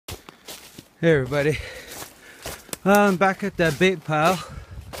Hey everybody, I'm back at that bait pile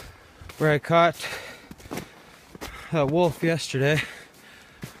where I caught a wolf yesterday.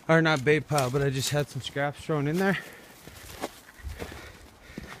 Or not bait pile, but I just had some scraps thrown in there.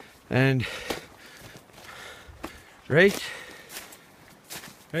 And right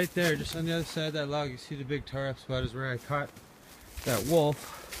there, just on the other side of that log, you see the big tar up spot is where I caught that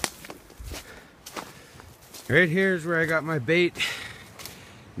wolf. Right here is where I got my bait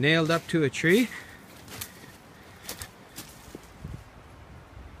nailed up to a tree.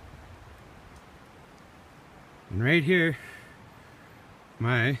 And right here,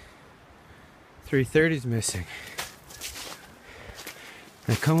 my 330 is missing.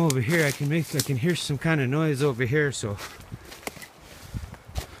 I come over here, I can hear some kind of noise over here, so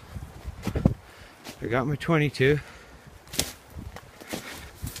I got my 22.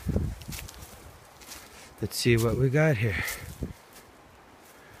 Let's see what we got here.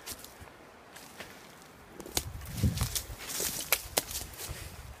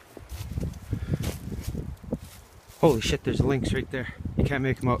 Holy shit, there's a lynx right there. You can't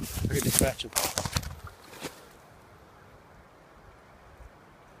make him out. I can dispatch him.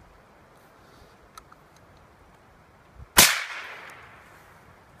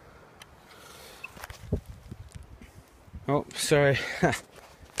 Oh, sorry. I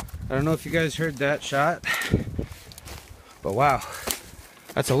don't know if you guys heard that shot, but wow,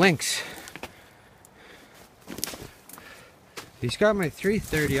 that's a lynx. He's got my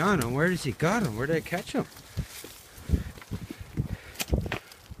 330 on him. Where does he got him? Where did I catch him?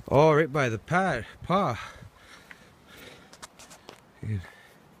 Oh, right by the paw.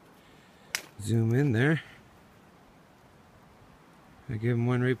 Zoom in there. I give him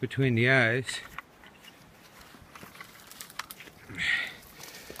one right between the eyes.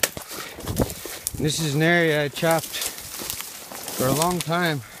 This is an area I chopped for a long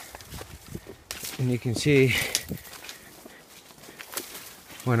time, and you can see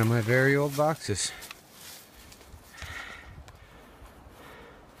one of my very old boxes.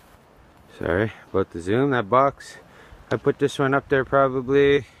 Sorry about the zoom. That box, I put this one up there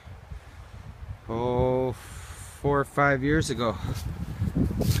probably 4 or 5 years ago.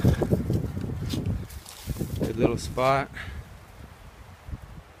 Good little spot,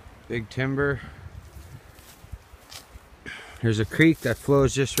 big timber. There's a creek that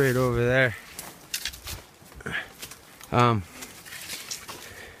flows just right over there.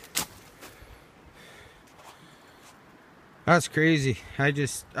 That's crazy.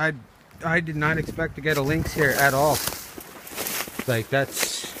 I did not expect to get a lynx here at all. Like,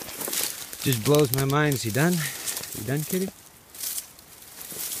 that's just blows my mind. Is he done? You done, kitty?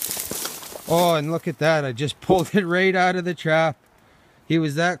 Oh, and look at that. I just pulled it right out of the trap. He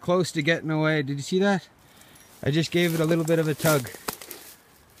was that close to getting away. Did you see that? I just gave it a little bit of a tug.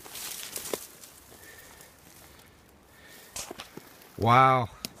 Wow,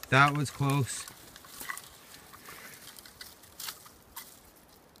 that was close.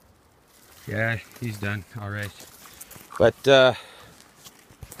 Yeah, he's done. All right. But, oh,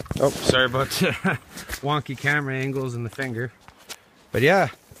 sorry about wonky camera angles and the finger. But yeah,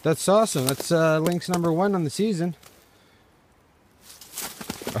 that's awesome. That's lynx number 1 on the season.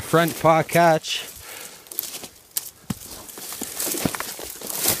 A front paw catch.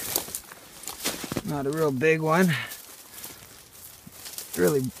 Not a real big one.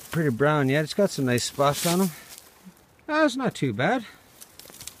 Really pretty brown yet. It's got some nice spots on him. That's not too bad.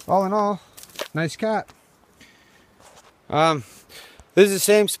 All in all, nice cat. This is the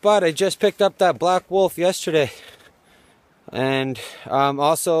same spot. I just picked up that black wolf yesterday. And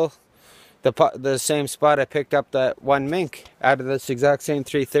also the same spot I picked up that one mink out of this exact same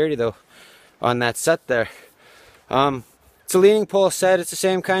 330 though, on that set there. It's a leaning pole set. It's the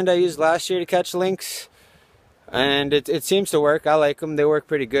same kind I used last year to catch lynx, and it seems to work. I like them. They work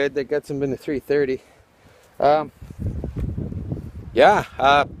pretty good. They got some in the 330. Yeah,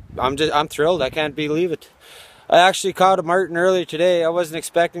 I'm thrilled. I can't believe it. I actually caught a marten earlier today. I wasn't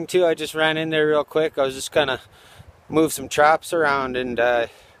expecting to. I just ran in there real quick. I was just gonna move some traps around, and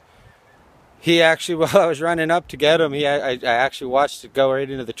he actually, while I was running up to get him, I actually watched it go right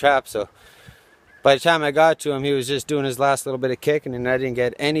into the trap. So by the time I got to him, he was just doing his last little bit of kicking, and I didn't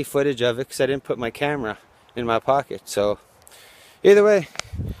get any footage of it because I didn't put my camera in my pocket. So either way,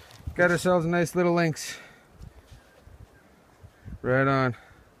 got ourselves a nice little lynx. Right on.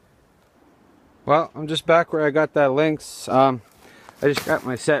 Well, I'm just back where I got that lynx. I just got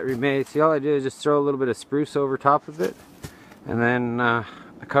my set remade. See, all I did is just throw a little bit of spruce over top of it, and then I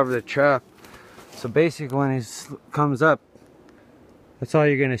cover the trap. So basically when he comes up, that's all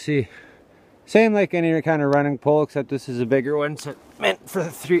you're gonna see. Same like any kind of running pole, except this is a bigger one, so meant for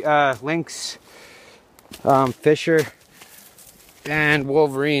the three lynx, fisher, and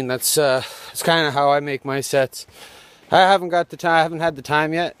wolverine. That's kind of how I make my sets. I haven't got the time. I haven't had the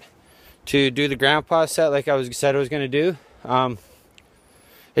time yet to do the grandpa set like I said I was going to do.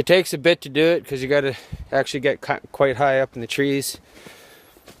 It takes a bit to do it because you got to actually get quite high up in the trees,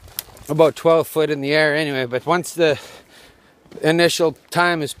 about 12 foot in the air anyway. But once the initial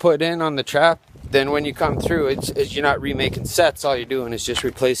time is put in on the trap, then when you come through, it's you're not remaking sets. All you're doing is just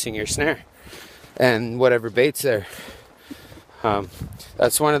replacing your snare and whatever bait's there.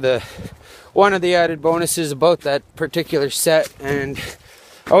 That's one of the added bonuses about that particular set. And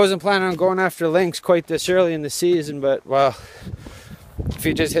I wasn't planning on going after lynx quite this early in the season, but well, if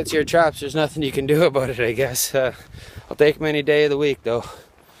he just hits your traps, there's nothing you can do about it, I guess. I'll take him any day of the week though.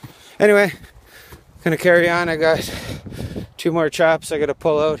 Anyway, gonna carry on. I got 2 more traps I gotta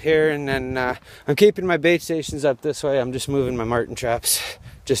pull out here, and then I'm keeping my bait stations up this way. I'm just moving my marten traps.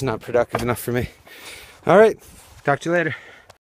 Just not productive enough for me. All right, talk to you later.